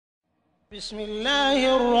بسم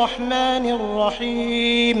الله الرحمن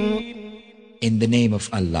الرحيم. In the name of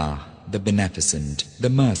Allah, the Beneficent, the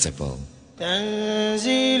Merciful.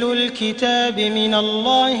 تنزيل الكتاب من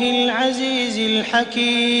الله العزيز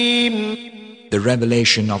الحكيم. The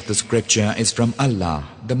revelation of the scripture is from Allah,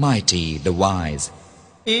 the Mighty, the Wise.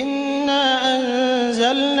 إنا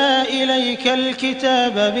أنزلنا إليك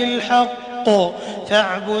الكتاب بالحق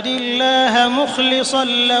فاعبد الله مخلصا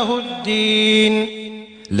له الدين.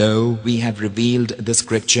 Lo, we have revealed the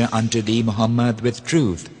scripture unto thee, Muhammad, with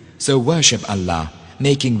truth. So worship Allah,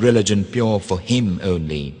 making religion pure for Him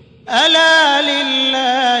only. ألا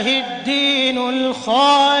لله الدين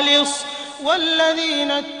الخالص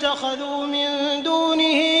والذين اتخذوا من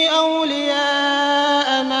دونه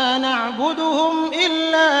أولياء ما نعبدهم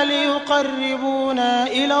إلا ليقربونا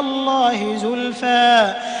إلى الله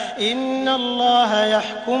زلفى إن الله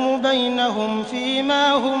يحكم بينهم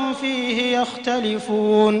فيما هم فيه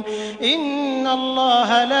يختلفون إن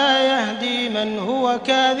الله لا يهدي من هو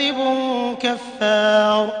كاذب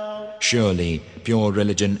كفار. Surely, pure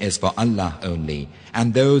religion is for Allah only,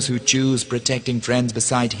 and those who choose protecting friends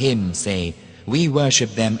beside Him say, we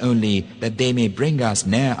worship them only that they may bring us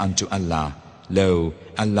near unto Allah. Lo,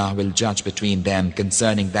 Allah will judge between them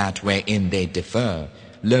concerning that wherein they differ.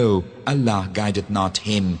 Lo, Allah guideth not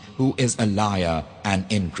him who is a liar and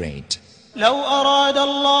ingrate. لو أراد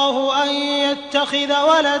الله أن يتخذ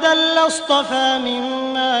ولدا لاصطفى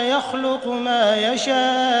مما يخلق ما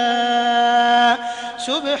يشاء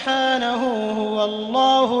سبحانه هو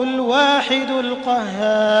الله الواحد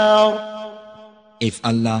القهار. If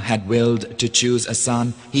Allah had willed to choose a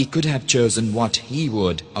son, He could have chosen what He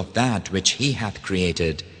would of that which He hath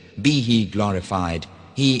created. Be He glorified.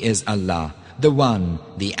 He is Allah, the One,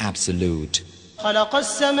 the Absolute. خلق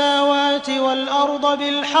السماوات والأرض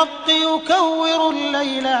بالحق يكور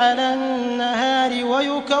الليل على النهار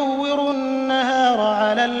ويكور النهار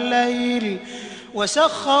على الليل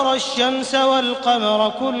وسخر الشمس والقمر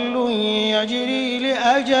كل يجري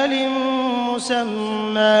لأجل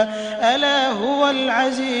مسمى ألا هو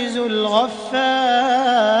العزيز الغفار.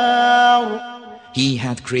 He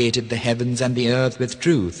hath created the heavens and the earth with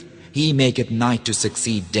truth. He maketh night to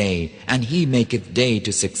succeed day, and He maketh day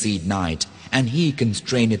to succeed night. And He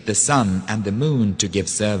constraineth the sun and the moon to give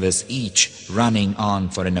service, each running on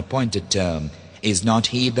for an appointed term. Is not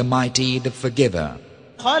He the Mighty, the Forgiver?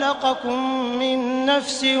 خلقكم من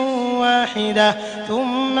نفس واحدة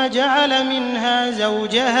ثم جعل منها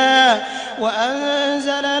زوجها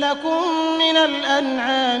وأنزل لكم من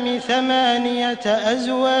الأنعام 8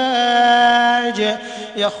 أزواج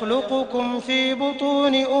يخلقكم في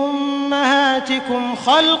بطون أمهاتكم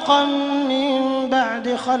خلقا من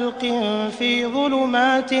بعد خلق في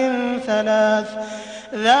ظلمات 3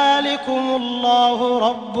 ذلكم الله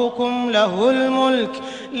ربكم له الملك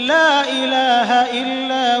لا إله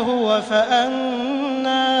إلا هو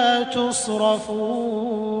فأنى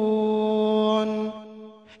تصرفون.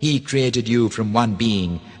 He created you from one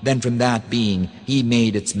being, then from that being He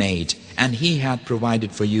made its mate, and He hath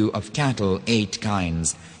provided for you of cattle 8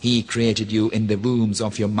 kinds. He created you in the wombs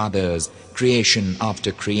of your mothers, creation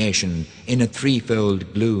after creation, in a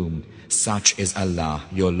 3-fold gloom. Such is Allah,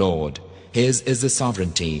 your Lord. His is the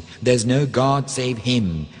sovereignty. There's no God save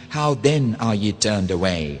Him. How then are ye turned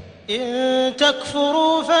away? إن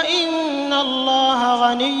تكفروا فإن الله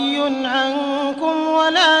غني عنكم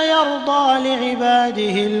ولا يرضى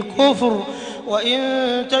لعباده الكفر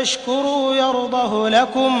وإن تشكروا يرضه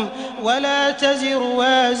لكم ولا تزر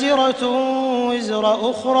وازرة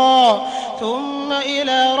وزر أخرى ثم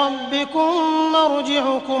إلى ربكم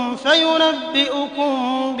مرجعكم فينبئكم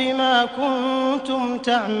بما كنتم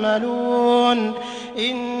تعملون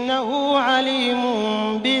إنه عليم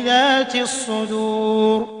بذات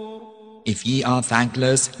الصدور. If ye are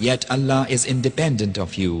thankless, yet Allah is independent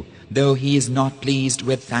of you, though He is not pleased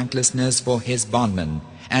with thanklessness for His bondmen.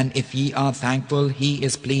 And if ye are thankful, He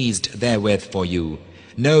is pleased therewith for you.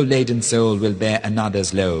 No laden soul will bear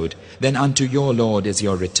another's load. Then unto your Lord is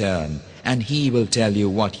your return, and He will tell you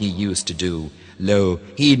what ye used to do. Lo,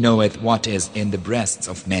 He knoweth what is in the breasts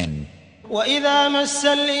of men. وإذا مس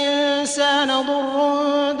الإنسان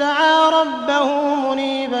ضر دعا ربه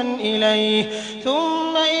منيبا إليه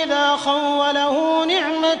ثم إذا خوله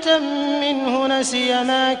نعمة منه نسي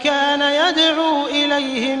ما كان يدعو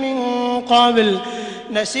إليه من قبل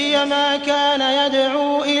نسي ما كان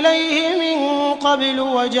يدعو إليه من قبل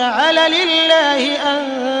وجعل لله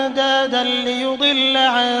أندادا ليضل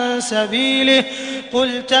عن سبيله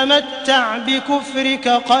قل تمتع بكفرك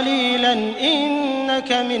قليلا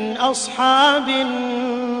إنك من أصحاب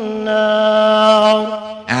النار.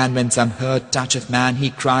 And when some hurt toucheth man, he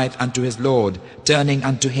crieth unto his Lord, turning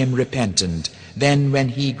unto him repentant. Then when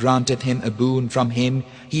he granteth him a boon from him,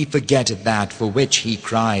 he forgetteth that for which he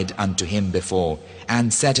cried unto him before,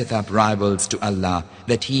 and setteth up rivals to Allah,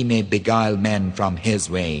 that he may beguile men from his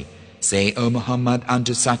way. Say, O Muhammad,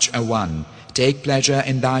 unto such a one, take pleasure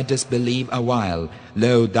in thy disbelief a while,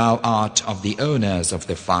 lo, thou art of the owners of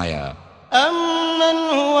the fire. أَمَّنْ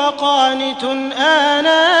هُوَ قَانِتٌ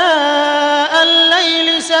آنَاءَ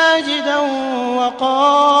اللَّيْلِ سَاجِدًا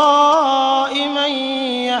وَقَائِمًا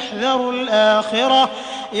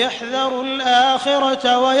يَحْذَرُ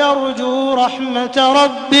الْآخِرَةَ وَيَرْجُو رَحْمَةَ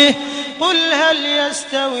رَبِّهِ قُلْ هَلْ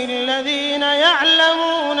يَسْتَوِي الَّذِينَ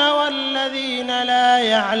يَعْلَمُونَ وَالَّذِينَ لَا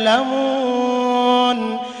يَعْلَمُونَ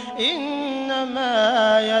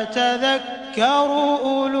إِنَّمَا يَتَذَكَّرُ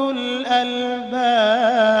أُولُو الْأَلْبَابِ.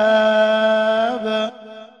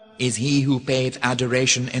 Is he who payeth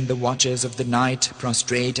adoration in the watches of the night,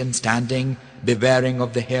 prostrate and standing, bewailing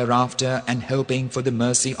of the hereafter and hoping for the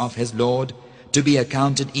mercy of his Lord, to be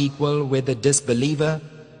accounted equal with the disbeliever?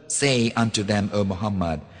 Say unto them, O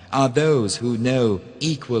Muhammad, are those who know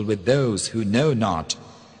equal with those who know not?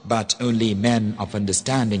 But only men of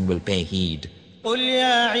understanding will pay heed. قل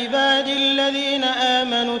يا عبادي الذين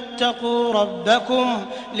آمنوا اتقوا ربكم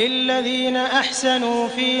للذين أحسنوا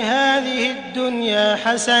في هذه الدنيا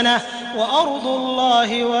حسنة وأرض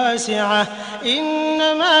الله واسعة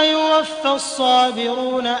إنما يوفى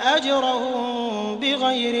الصابرون أجرهم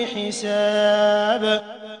بغير حساب.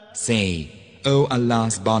 Say, O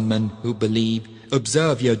Allah's bondmen who believe,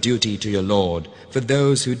 observe your duty to your Lord. For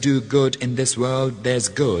those who do good in this world, there's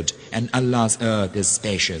good, and Allah's earth is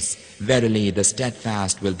spacious. Verily, the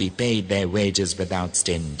steadfast will be paid their wages without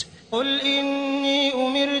stint. قل إني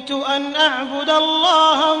أمرت أن أعبد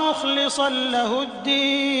الله مخلصا له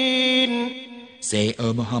الدين. Say,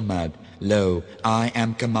 O Muhammad, lo, I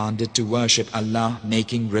am commanded to worship Allah,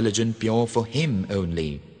 making religion pure for Him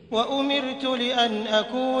only. وأمرت لأن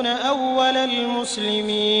أكون أول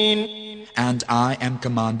المسلمين. And I am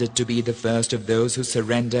commanded to be the first of those who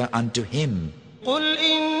surrender unto Him. قل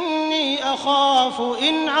إني أخاف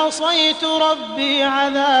إن عصيت ربي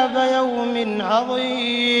عذاب يوم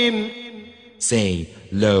عظيم. Say,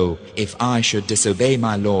 lo, if I should disobey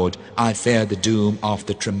my Lord, I fear the doom of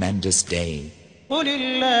the tremendous day. قل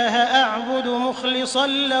الله أعبد مخلصا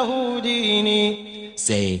له ديني.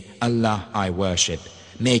 Say, Allah I worship,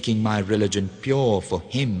 making my religion pure for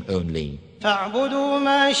Him only. فاعبدوا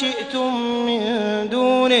ما شئتم من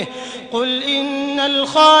دونه قل إن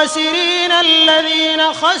الخاسرين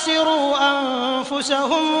الذين خسروا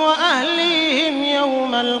أنفسهم وأهليهم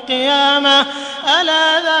يوم القيامة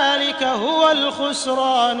ألا ذلك هو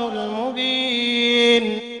الخسران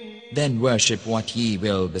المبين. Then worship what ye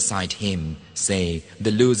will beside Him. Say, the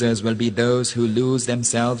losers will be those who lose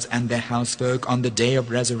themselves and their housefolk on the day of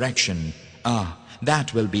resurrection. Ah,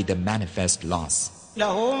 that will be the manifest loss.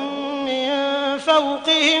 لهم من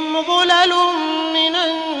فوقهم ظلل من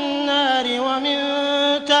النار ومن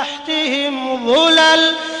تحتهم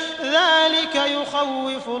ظلل ذلك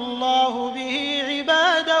يخوف الله به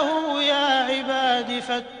عباده يا عباد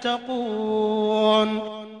فاتقون.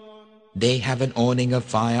 They have an awning of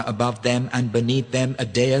fire above them and beneath them a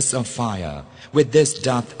dais of fire. With this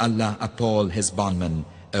doth Allah appall His bondmen.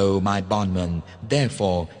 O my bondmen,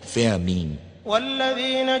 therefore fear me.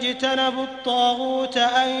 والذين اجتنبوا الطاغوت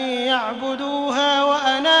أن يعبدوها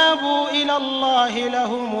وأنابوا إلى الله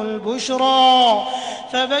لهم البشرى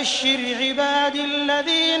فبشر عبادي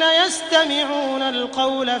الذين يستمعون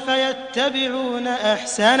القول فيتبعون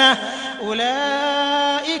أحسنه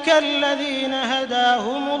أولئك الذين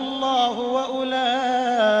هداهم الله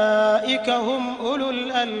وأولئك هم أولو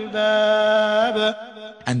الألباب.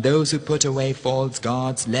 And those who put away false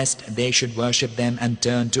gods, lest they should worship them and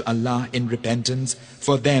turn to Allah in repentance,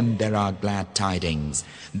 for them there are glad tidings.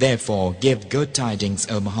 Therefore give good tidings,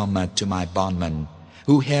 O Muhammad, to my bondmen,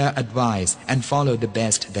 who hear advice and follow the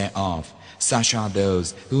best thereof. Such are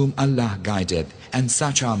those whom Allah guideth, and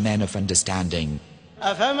such are men of understanding.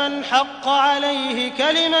 أفمن حق عليه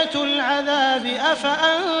كلمة العذاب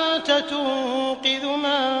أفأنت تنقذ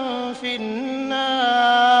من في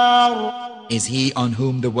النار. Is he on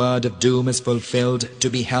whom the word of doom is fulfilled to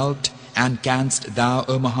be helped? And canst thou,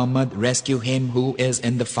 O Muhammad, rescue him who is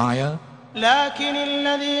in the fire? لكن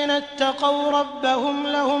الذين اتقوا ربهم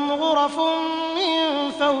لهم غرف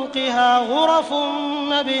من فوقها غرف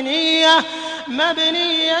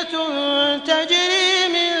مبنية تجري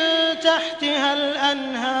من تحتها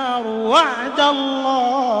الأنهار وعد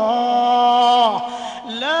الله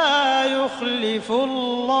لا يخلف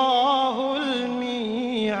الله الميعاد.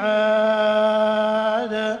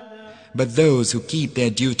 But those who keep their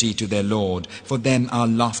duty to their Lord, for them are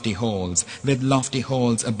lofty halls, with lofty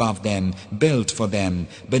halls above them, built for them,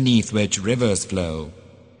 beneath which rivers flow.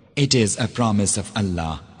 It is a promise of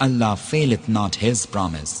Allah. Allah faileth not His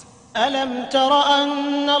promise. ألم تر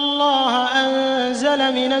أن الله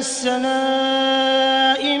أنزل من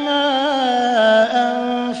السماء ماء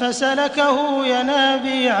فسلكه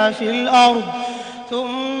ينابيع في الأرض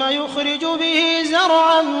ثم يخرج به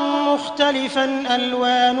زرعا مختلفا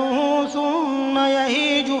ألوانه ثم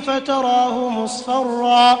يهيج فتراه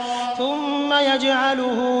مصفرا ثم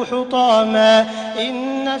يجعله حطاما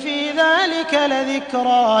إن في ذلك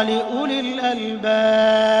لذكرى لأولي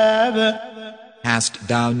الألباب. Hast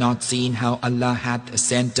thou not seen how Allah hath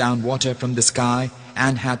sent down water from the sky,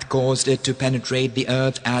 and hath caused it to penetrate the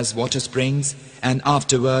earth as water springs, and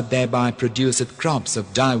afterward thereby produceth crops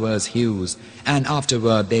of divers hues, and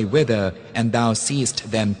afterward they wither, and thou seest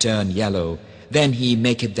them turn yellow. Then He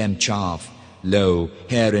maketh them chaff. Lo,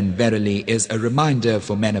 herein verily is a reminder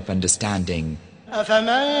for men of understanding.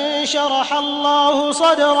 أفمن شرح الله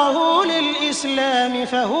صدره للإسلام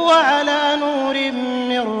فهو على نور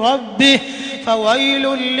من ربه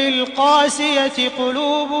فويل للقاسية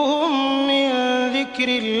قلوبهم من ذكر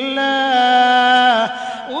الله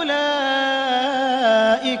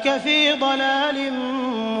أولئك في ضلال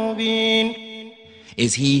مبين.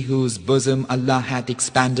 Is he whose bosom Allah hath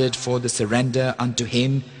expanded for the surrender unto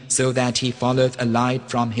Him, so that he followeth a light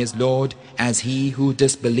from his Lord, as he who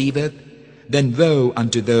disbelieveth? Then woe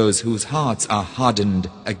unto those whose hearts are hardened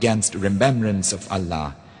against remembrance of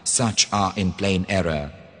Allah. Such are in plain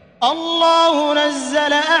error. الله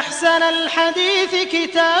نزل أحسن الحديث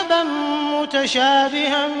كتابا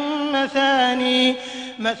متشابها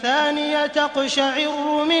مثانية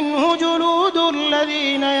تقشعر منه جلود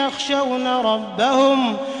الذين يخشون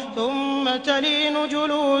ربهم ثم تلين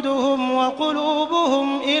جلودهم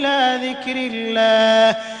وقلوبهم إلى ذكر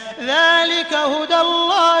الله ذلك هدى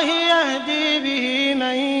الله يهدي به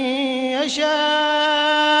من يشاء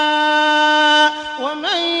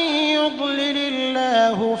ومن يضلل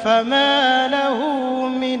الله فما له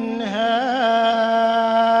من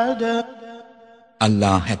هاد.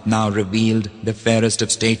 Allah hath now revealed the fairest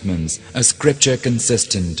of statements, a scripture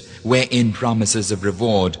consistent, wherein promises of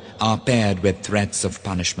reward are paired with threats of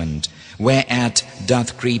punishment, whereat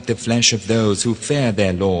doth creep the flesh of those who fear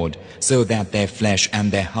their Lord, so that their flesh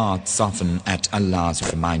and their hearts soften at Allah's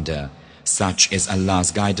reminder. Such is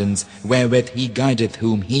Allah's guidance, wherewith He guideth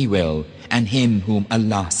whom He will, and him whom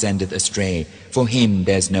Allah sendeth astray, for him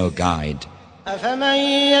there's no guide. أفمن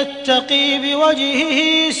يتقي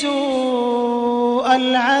بوجهه سوء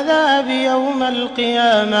العذاب يوم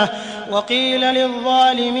القيامة وقيل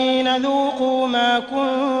للظالمين ذوقوا ما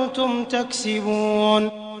كنتم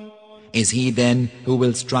تكسبون. Is he then who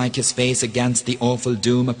will strike his face against the awful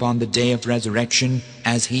doom upon the day of resurrection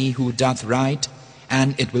as he who doth right?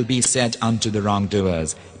 And it will be said unto the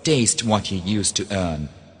wrongdoers, taste what ye used to earn.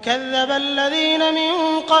 كذب الذين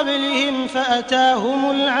من قبلهم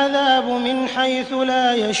فأتاهم العذاب من حيث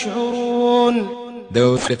لا يشعرون.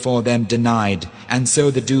 Those before them denied, and so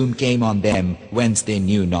the doom came on them whence they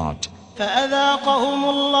knew not. فأذاقهم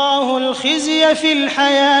الله الخزي في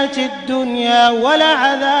الحياة الدنيا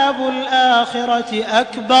ولعذاب الآخرة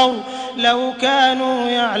أكبر لو كانوا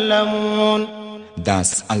يعلمون.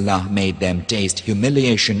 Thus Allah made them taste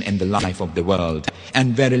humiliation in the life of the world,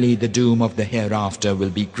 and verily the doom of the hereafter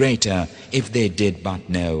will be greater if they did but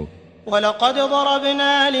know. وَلَقَدْ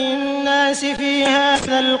ضَرَبْنَا لِلنَّاسِ فِي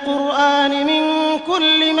هَذَا الْقُرْآنِ مِنْ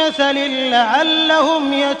كُلِّ مَثَلٍ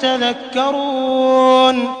لَعَلَّهُمْ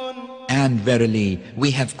يَتَذَكَّرُونَ. And verily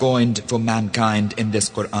we have coined for mankind in this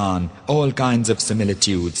Qur'an all kinds of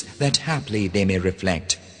similitudes, that haply they may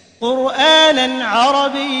reflect. قرآنا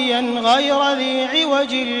عربيا غير ذي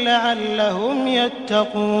عوج لعلهم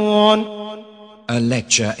يتقون. A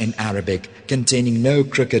lecture in Arabic containing no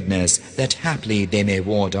crookedness, that haply they may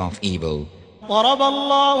ward off evil. ضرب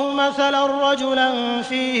الله مثلا رجلا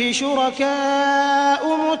فيه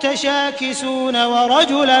شركاء متشاكسون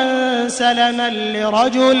ورجلا سلما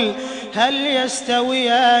لرجل هل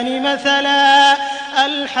يستويان مثلا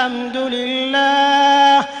الحمد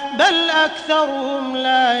لله بل أكثرهم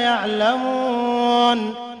لا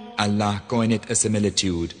يعلمون. Allah coineth a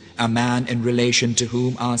similitude, a man in relation to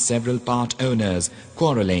whom are several part owners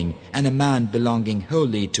quarreling, and a man belonging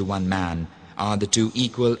wholly to one man. Are the two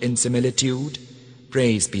equal in similitude?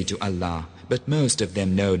 Praise be to Allah, but most of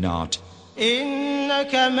them know not.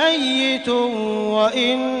 إنك ميت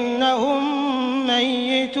وإنهم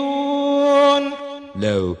ميتون.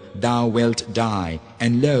 Lo, thou wilt die,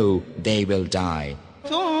 and lo, they will die.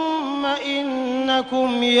 ثم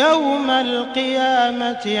إنكم يوم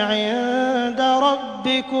القيامة عند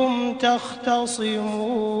ربكم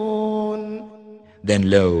تختصمون. Then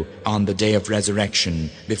lo, on the day of resurrection,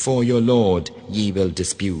 before your Lord ye will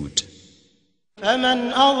dispute.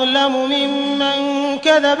 فمن أظلم ممن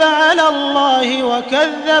كذب على الله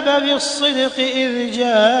وكذب بالصدق إذ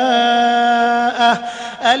جاءه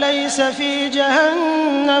أليس في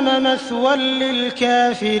جهنم مثوى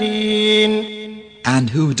للكافرين. And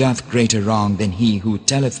who doth greater wrong than he who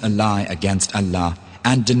telleth a lie against Allah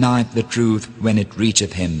and denieth the truth when it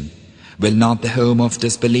reacheth him? Will not the home of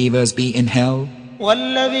disbelievers be in hell?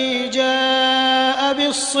 والذي جاء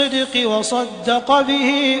بالصدق وصدق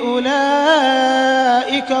به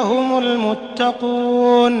أولئك هم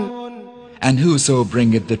المتقون. And whoso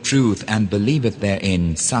bringeth the truth and believeth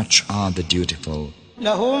therein, such are the dutiful.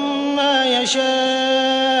 لهم ما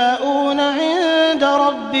يشاءون عند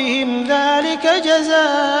ربهم ذلك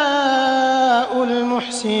جزاء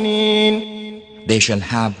المحسنين. They shall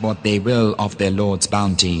have what they will of their Lord's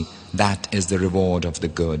bounty, that is the reward of the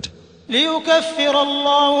good. ليكفر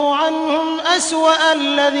الله عنهم أسوأ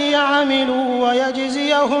الذي عملوا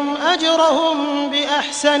ويجزيهم أجرهم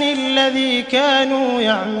بأحسن الذي كانوا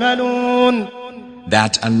يعملون.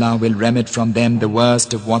 That Allah will remit from them the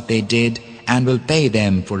worst of what they did and will pay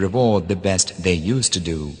them for reward the best they used to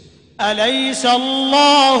do. أليس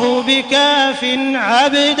الله بكاف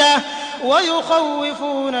عبده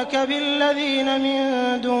ويخوفونك بالذين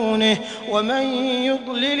من دونه ومن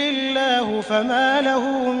يضلل الله فما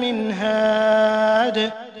له من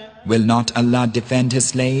هاد. Will not Allah defend His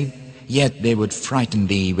slave? Yet they would frighten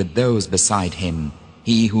thee with those beside Him.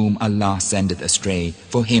 He whom Allah sendeth astray,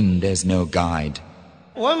 for him there's no guide.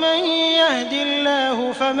 ومن يهد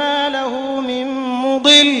الله فما له من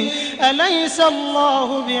مضل أليس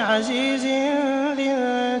الله بعزيز ذي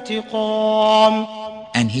انتقام.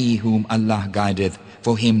 And he whom Allah guideth,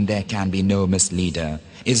 for him there can be no misleader.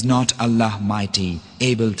 Is not Allah mighty,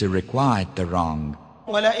 able to requite the wrong?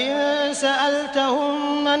 ولئن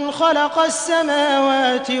سألتهم من خلق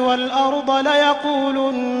السماوات والأرض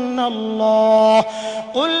ليقولن الله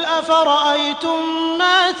قل أفرأيتم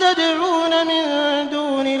ما تدعون من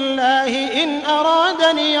دون الله إن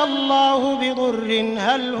أرادني الله بضر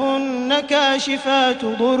هل هن كاشفات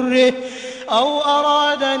ضره أو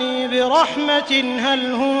أرادني برحمة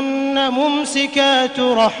هل هن ممسكات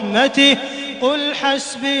رحمته قل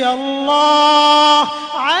حسبي الله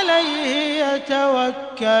عليه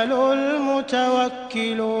يتوكل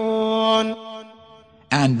المتوكلون.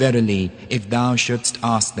 And verily, if thou shouldst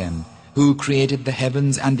ask them, who created the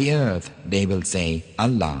heavens and the earth, they will say,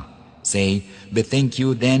 Allah. Say, bethink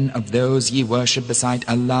you then of those ye worship beside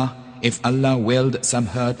Allah. If Allah willed some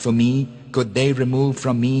hurt for me, could they remove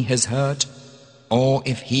from me His hurt? Or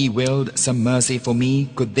if He willed some mercy for me,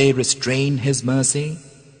 could they restrain His mercy?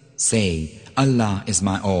 Say, Allah is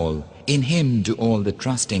my all. In Him do all the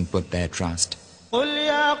trusting put their trust. قل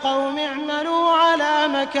يا قوم اعملوا على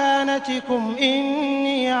مكانتكم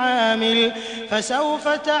إني عامل فسوف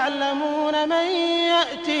تعلمون من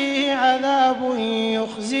يأتيه عذاب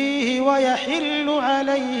يخزيه ويحل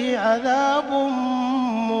عليه عذاب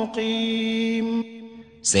مقيم.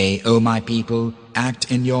 Say, O my people,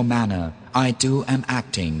 act in your manner. I too am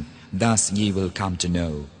acting. Thus ye will come to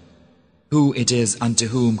know who it is unto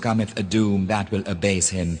whom cometh a doom that will abase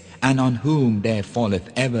him, and on whom there falleth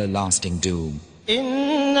everlasting doom.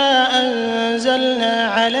 إنا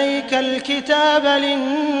أنزلنا عليك الكتاب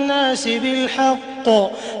للناس بالحق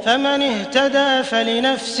فمن اهتدى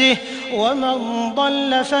فلنفسه ومن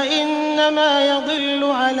ضل فإنما يضل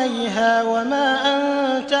عليها وما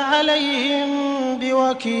أنت عليهم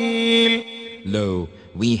بوكيل. Lo,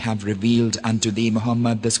 we have revealed unto thee,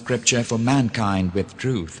 Muhammad, the scripture for mankind with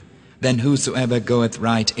truth. Then whosoever goeth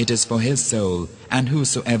right, it is for his soul, and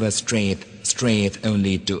whosoever strayeth, strayeth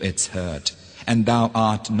only to its hurt. And thou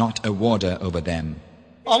art not a warder over them.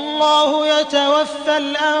 الله يتوفى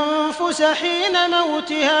الأنفس حين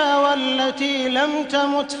موتها والتي لم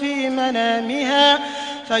تمت في منامها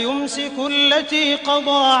فيمسك التي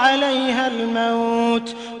قضى عليها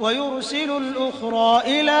الموت ويرسل الأخرى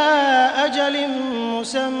إلى أجل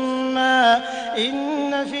مسمى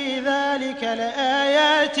إن في ذلك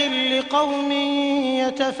لآيات لقوم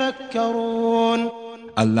يتفكرون.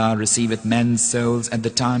 Allah receiveth men's souls at the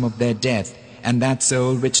time of their death, and that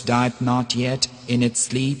soul which died not yet in its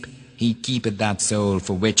sleep, He keepeth that soul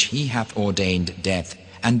for which He hath ordained death,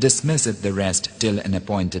 and dismisseth the rest till an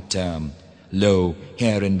appointed term. Lo,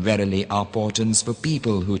 herein verily are portents for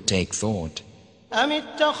people who take thought. أم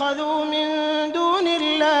اتخذوا من دون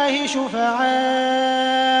الله شفعاء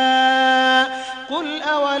قل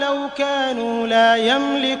أولو كانوا لا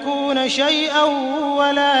يملكون شيئا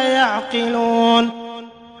ولا يعقلون.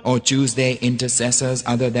 Or choose they intercessors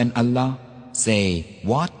other than Allah? Say,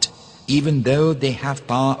 what? Even though they have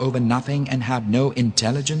power over nothing and have no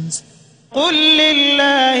intelligence? قل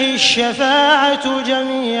لله الشفاعة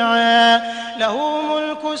جميعا له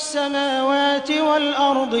ملك السماوات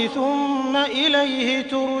والأرض ثم إليه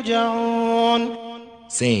ترجعون.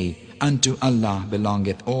 Say, unto Allah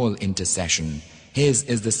belongeth all intercession. His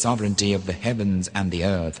is the sovereignty of the heavens and the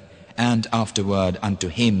earth, and afterward unto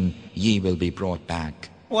Him ye will be brought back.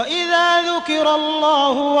 وإذا ذكر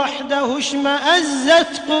الله وحده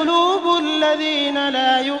اشمأزت قلوب الذين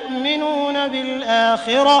لا يؤمنون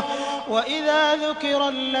بالآخرة وإذا ذكر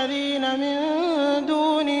الذين من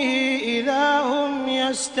دونه إذا هم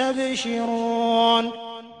يستبشرون.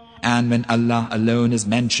 And when Allah alone is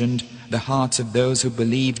mentioned, the hearts of those who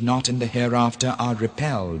believe not in the hereafter are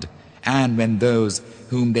repelled. And when those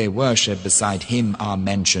whom they worship beside Him are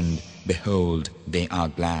mentioned, behold, they are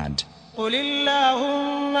glad. قل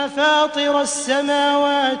اللهم فاطر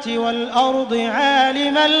السماوات والأرض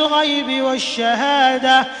عالم الغيب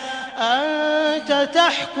والشهادة أنت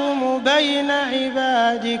تحكم بين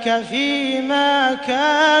عبادك فيما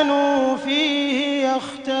كانوا فيه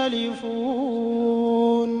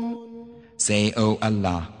يختلفون. Say, O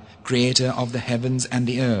Allah, Creator of the heavens and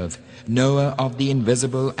the earth, Knower of the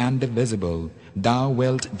invisible and the visible, Thou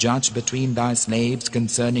wilt judge between Thy slaves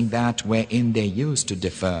concerning that wherein they used to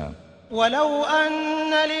differ. ولو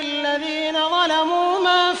أن للذين ظلموا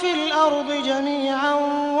ما في الأرض جميعا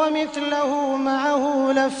ومثله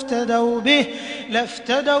معه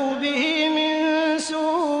لافتدوا به من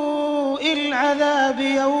سوء العذاب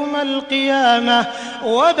يوم القيامة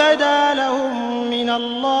وبدا لهم من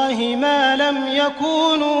الله ما لم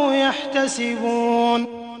يكونوا يحتسبون.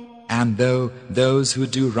 And though those who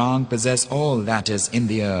do wrong possess all that is in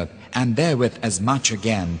the earth, and therewith as much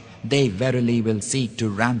again, they verily will seek to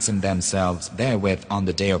ransom themselves therewith on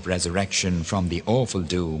the day of resurrection from the awful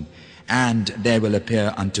doom, and there will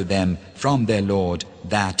appear unto them from their Lord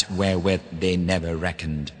that wherewith they never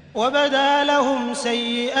reckoned. وَبَدَا لَهُمْ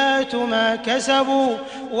سَيِّئَاتُ مَا كَسَبُوا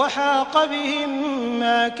وَحَاقَ بِهِمْ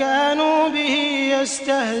مَا كَانُوا بِهِ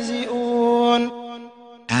يَسْتَهْزِئُونَ.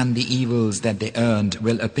 And the evils that they earned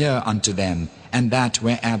will appear unto them, and that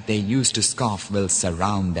whereat they used to scoff will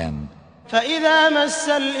surround them. فإذا مس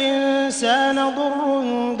الإنسان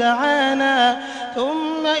ضر دعانا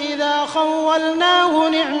ثم إذا خولناه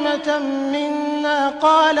نعمة منا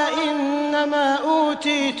قال إنما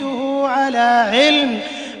أوتيته على علم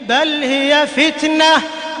بل هي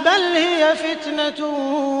فتنة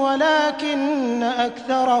ولكن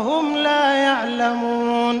أكثرهم لا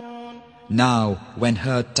يعلمون. Now, when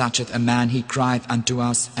hurt toucheth a man, he crieth unto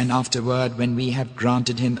us, and afterward, when we have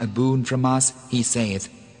granted him a boon from us, he saith,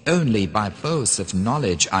 Only by force of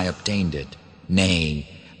knowledge I obtained it. Nay,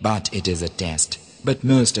 but it is a test, but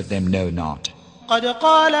most of them know not. قد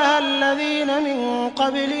قالها الذين من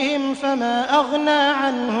قبلهم فما أغنى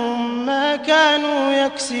عنهم ما كانوا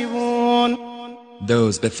يكسبون.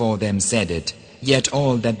 Those before them said it, yet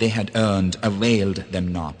all that they had earned availed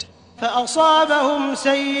them not. فأصابهم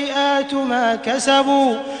سيئات ما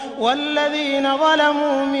كسبوا والذين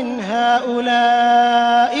ظلموا من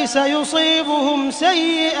هؤلاء سيصيبهم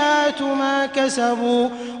سيئات ما كسبوا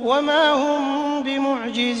وما هم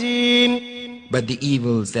بمعجزين. But the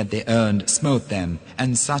evils that they earned smote them,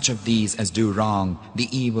 and such of these as do wrong, the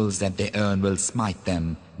evils that they earn will smite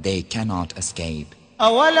them. They cannot escape.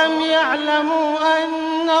 أولم يعلموا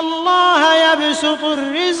أن الله يبسط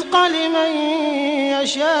الرزق لمن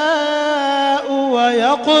يشاء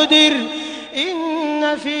ويقدر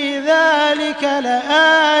إن في ذلك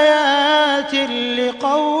لآيات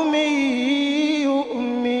لقوم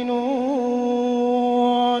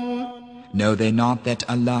يؤمنون. Know they not that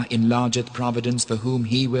Allah enlargeth providence for whom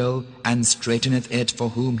He will, and straiteneth it for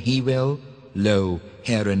whom He will? Lo,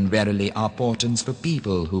 herein verily are portents for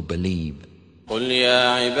people who believe. قل يا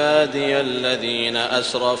عبادي الذين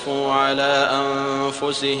أسرفوا على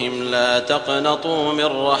أنفسهم لا تقنطوا من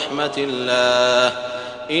رحمة الله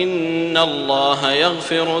إن الله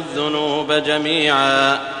يغفر الذنوب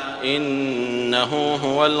جميعا إنه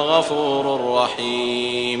هو الغفور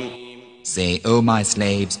الرحيم. Say, O my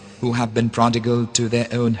slaves, who have been prodigal to their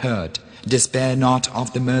own hurt, Despair not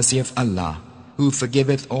of the mercy of Allah, who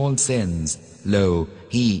forgiveth all sins. Lo,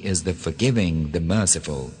 He is the forgiving, the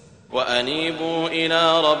merciful. وأنيبوا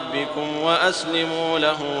إلى ربكم وأسلموا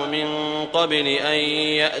له من قبل أن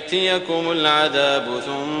يأتيكم العذاب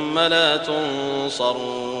ثم لا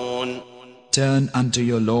تنصرون. Turn unto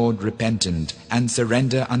your Lord repentant, and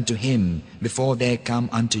surrender unto Him before there come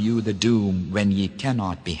unto you the doom when ye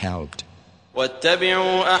cannot be helped.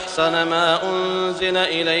 واتبعوا أحسن ما أنزل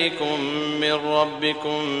إليكم من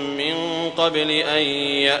ربكم من قبل أن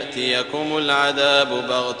يأتيكم العذاب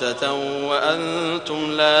بغتة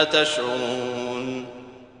وأنتم لا تشعرون.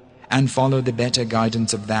 And follow the better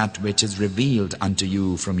guidance of that which is revealed unto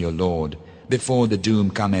you from your Lord, before the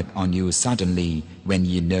doom cometh on you suddenly when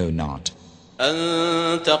ye know not.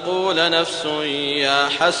 أن تقول نفس يا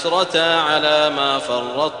حسرة على ما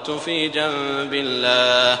فرطت في جنب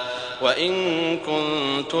الله وإن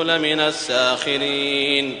كنت لمن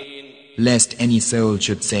الساخرين. Lest any soul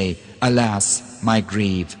should say, Alas, my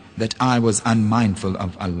grief, that I was unmindful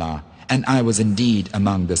of Allah, and I was indeed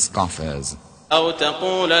among the scoffers. أو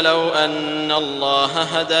تقول لو أن الله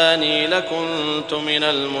هداني لكنت من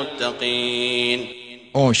المتقين.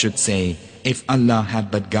 Or should say, If Allah had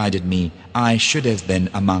but guided me, I should have been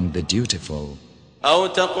among the dutiful. أو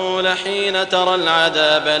تقول حين ترى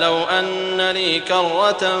العذاب لو أن لي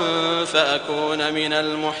كرة فأكون من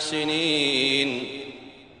المحسنين.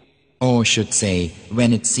 Or should say,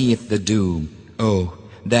 when it seeth the doom, Oh,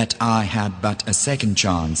 that I had but a second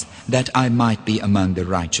chance, that I might be among the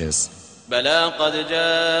righteous. بلى قد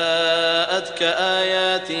جاءتك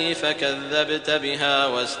آياتي فكذبت بها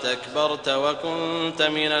واستكبرت وكنت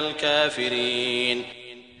من الكافرين.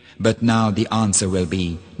 But now the answer will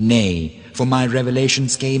be, Nay, for my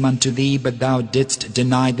revelations came unto thee, but thou didst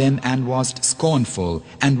deny them and wast scornful,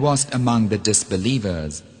 and wast among the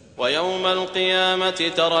disbelievers. ويوم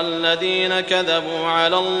القيامة ترى الذين كذبوا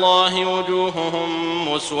على الله وجوههم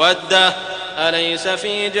مسودة أليس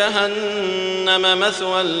في جهنم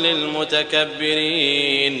مثوى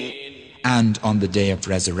للمتكبرين. And on the day of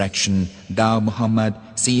resurrection, thou, Muhammad,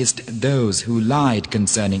 seest those who lied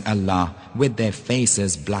concerning Allah with their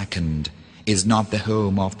faces blackened. Is not the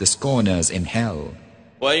home of the scorners in hell?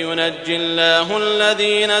 وينجي الله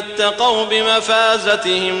الذين اتقوا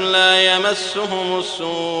بمفازتهم لا يمسهم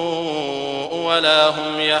السوء ولا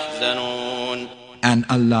هم يحزنون. And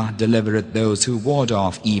Allah delivereth those who ward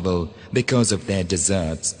off evil because of their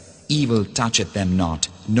deserts. Evil toucheth them not,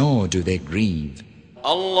 nor do they grieve.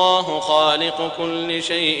 الله خالق كل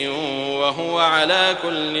شيء وهو على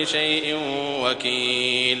كل شيء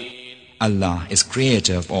وكيل. Allah is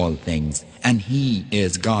creator of all things, and He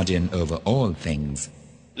is guardian over all things.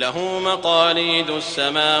 له مقاليد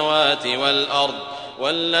السماوات والأرض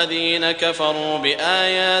والذين كفروا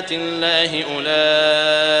بآيات الله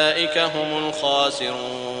أولئك هم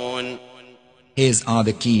الخاسرون. His are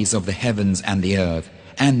the keys of the heavens and the earth,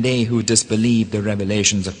 and they who disbelieve the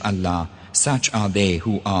revelations of Allah, such are they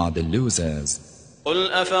who are the losers.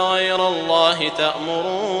 قل أفغير الله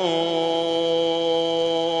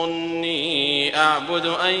تأمروني أعبد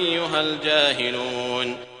أيها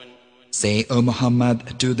الجاهلون. Say, O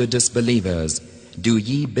Muhammad, to the disbelievers, Do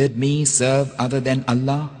ye bid me serve other than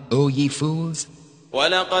Allah, O ye fools?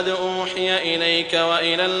 ولقد أوحي إليك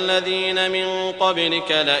وإلى الذين من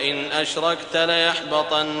قبلك لئن أشركت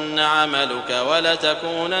ليحبطن عملك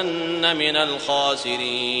ولتكونن من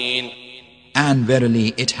الخاسرين. And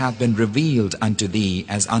verily it hath been revealed unto thee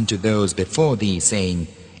as unto those before thee, saying,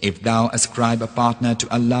 If thou ascribe a partner to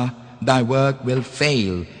Allah, thy work will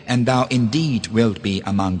fail, and thou indeed wilt be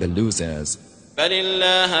among the losers. بل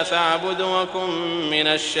الله فاعبد وكن من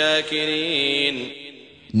الشاكرين.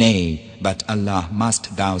 Nay, but Allah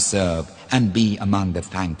must thou serve, and be among the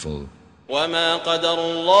thankful. وما قدر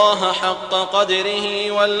الله حق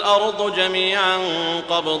قدره والأرض جميعا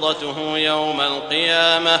قبضته يوم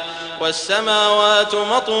القيامة والسماوات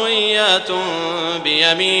مطويات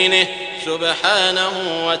بيمينه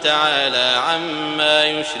سبحانه وتعالى عما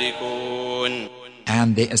يشركون.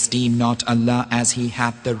 And they esteem not Allah as He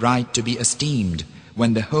hath the right to be esteemed,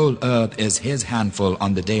 when the whole earth is His handful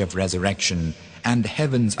on the day of resurrection, and the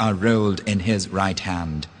heavens are rolled in His right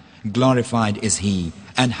hand. Glorified is He,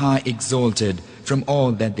 and high exalted from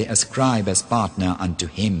all that they ascribe as partner unto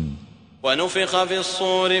Him. ونفخ في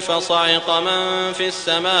الصور فصعق من في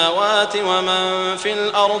السماوات ومن في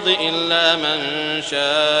الأرض إلا من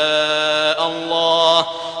شاء الله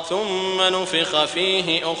ثم نفخ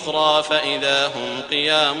فيه أخرى فإذا هم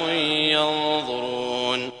قيام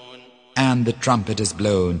ينظرون. And the trumpet is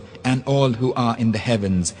blown, and all who are in the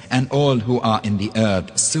heavens and all who are in the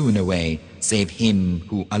earth soon away, save him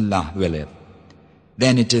who Allah willeth.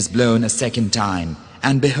 Then it is blown a second time,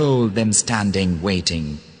 and behold them standing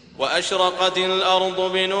waiting. وأشرقت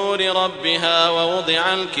الأرض بنور ربها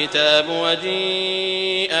ووضع الكتاب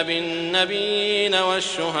وجيء بالنبيين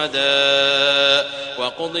والشهداء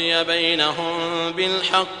وقضي بينهم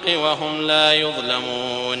بالحق وهم لا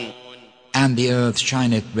يظلمون. And the earth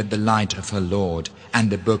shineth with the light of her Lord, and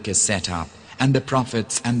the book is set up, and the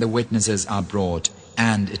prophets and the witnesses are brought,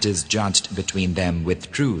 and it is judged between them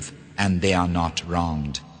with truth, and they are not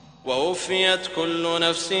wronged. ووفيت كل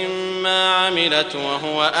نفس ما عملت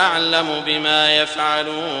وهو أعلم بما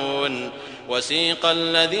يفعلون. وسيق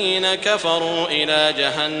الذين كفروا إلى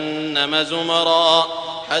جهنم زمرا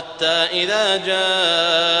حتى إذا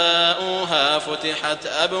جاءوها فتحت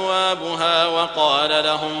أبوابها وقال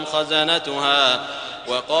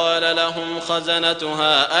لهم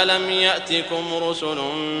خزنتها ألم يأتكم رسل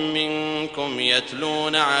منكم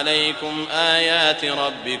يتلون عليكم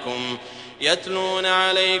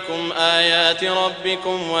آيات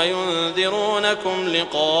ربكم وينذرونكم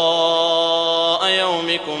لقاء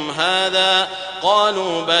يومكم هذا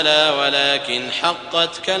قالوا بلى ولكن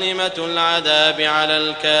حقت كلمة العذاب على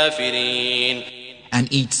الكافرين. And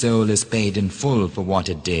each soul is paid in full for what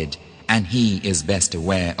it did, and He is best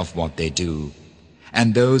aware of what they do.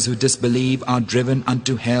 And those who disbelieve are driven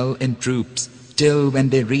unto hell in troops, till when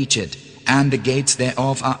they reach it, and the gates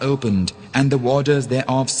thereof are opened, and the warders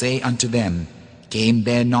thereof say unto them, Came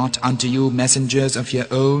there not unto you messengers of your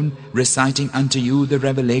own, reciting unto you the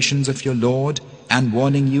revelations of your Lord, and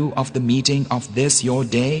warning you of the meeting of this your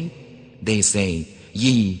day? They say,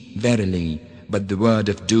 Yea, verily, but the word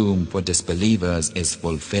of doom for disbelievers is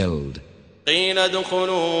fulfilled. قيل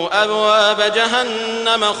ادخلوا أبواب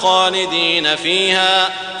جهنم خالدين فيها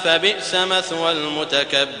فبئس مثوى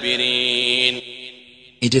المتكبرين.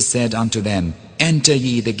 It is said unto them, Enter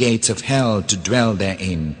ye the gates of hell to dwell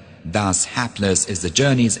therein. Thus hapless is the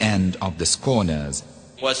journey's end of the scorners.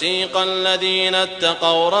 وسيق الذين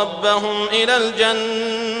اتقوا ربهم إلى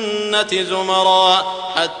الجنة زمرا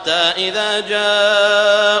حتى إذا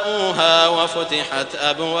جاءوها وفتحت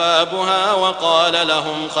أبوابها وقال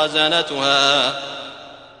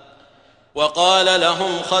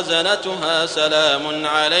لهم خزنتها سلام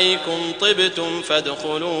عليكم طبتم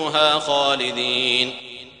فادخلوها خالدين.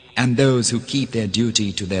 And those who keep their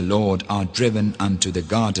duty to their Lord are driven unto the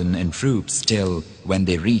garden in troops till when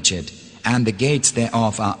they reach it, and the gates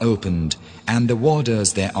thereof are opened, and the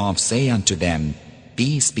warders thereof say unto them,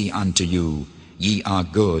 Peace be unto you, ye are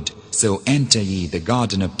good, so enter ye the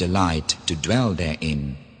garden of delight to dwell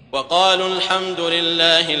therein. وقالوا الحمد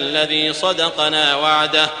لله الذي صدقنا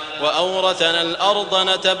وعده وأورثنا الأرض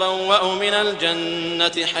نتبوأ من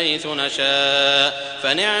الجنة حيث نشاء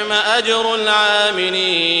فنعم أجر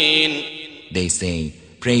العاملين. They say,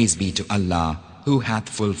 Praise be to Allah, who hath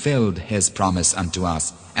fulfilled His promise unto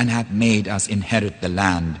us, and hath made us inherit the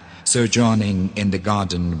land, sojourning in the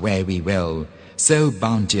garden where we will. So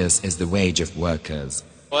bounteous is the wage of workers.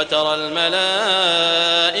 وترى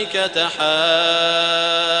الملائكة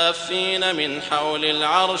حافين من حول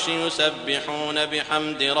العرش يسبحون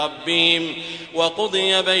بحمد ربهم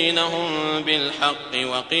وقضي بينهم بالحق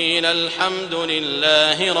وقيل الحمد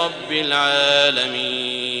لله رب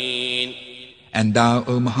العالمين. And thou,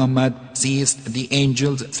 O Muhammad, seest the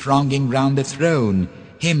angels thronging round the throne,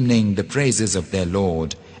 hymning the praises of their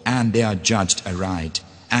Lord, and they are judged aright.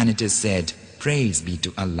 And it is said, Praise be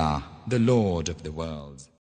to Allah, the Lord of the worlds.